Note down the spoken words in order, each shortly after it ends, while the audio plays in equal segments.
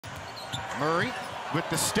Murray with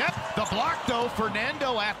the step, the block though,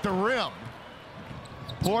 Fernando at the rim.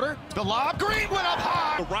 Porter, the lob, Green went up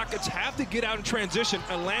high. The Rockets have to get out in transition.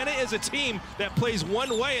 Atlanta is a team that plays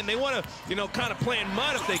one way, and they want to, kind of play in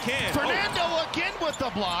mud if they can. Fernando again with the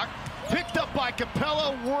block. Picked up by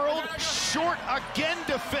Capella, world short again,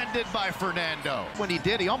 defended by Fernando. When he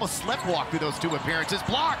did, he almost sleptwalked through those 2 appearances.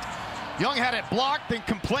 Blocked. Young had it blocked, then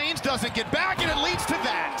complains, doesn't get back, and it leads to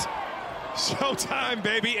that. Showtime,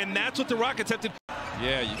 baby, and that's what the Rockets have to.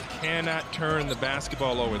 Yeah, you cannot turn the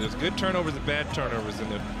basketball over. There's good turnovers and bad turnovers, and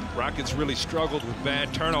the Rockets really struggled with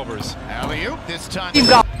bad turnovers. Alley-oop this time.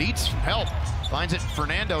 Needs help. Finds it,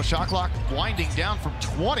 Fernando, shot clock winding down from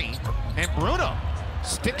 20, and Bruno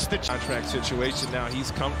sticks the contract situation. Now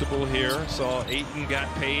he's comfortable here. Saw Ayton got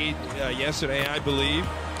paid yesterday, I believe.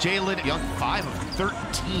 Jalen Young, 5 of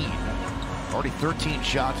 13. Already 13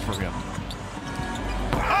 shots for him.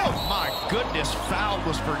 Oh my goodness, foul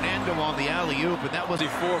was Fernando on the alley-oop, and that was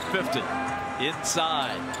 450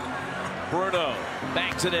 inside. Bruno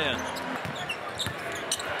banks it in.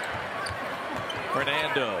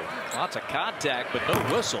 Fernando, lots of contact, but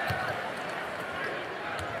no whistle.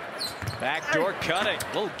 Backdoor cutting,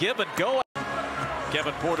 little give and go.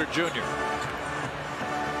 Kevin Porter Jr.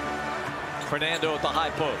 Fernando at the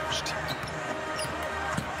high post.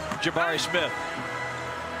 Jabari Smith.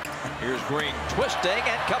 Here's Green twisting,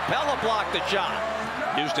 and Capella blocked the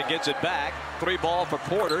shot. Houston gets it back. 3 ball for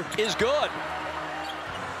Porter is good.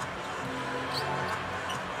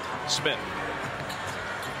 Smith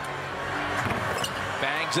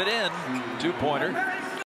bangs it in. 2-pointer.